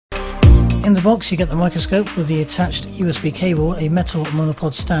In the box you get the microscope with the attached USB cable, a metal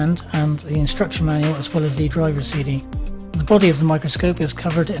monopod stand and the instruction manual as well as the driver CD. The body of the microscope is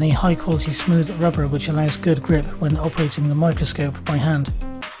covered in a high quality smooth rubber which allows good grip when operating the microscope by hand.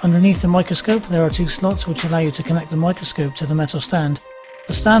 Underneath the microscope there are two slots which allow you to connect the microscope to the metal stand.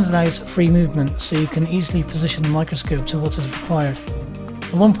 The stand allows free movement so you can easily position the microscope to what is required.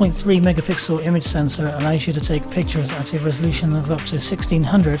 The 1.3 megapixel image sensor allows you to take pictures at a resolution of up to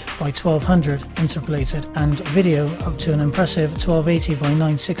 1600 by 1200 interpolated and video up to an impressive 1280 by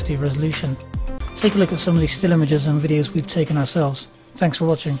 960 resolution. Take a look at some of the still images and videos we've taken ourselves. Thanks for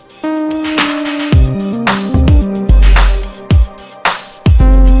watching.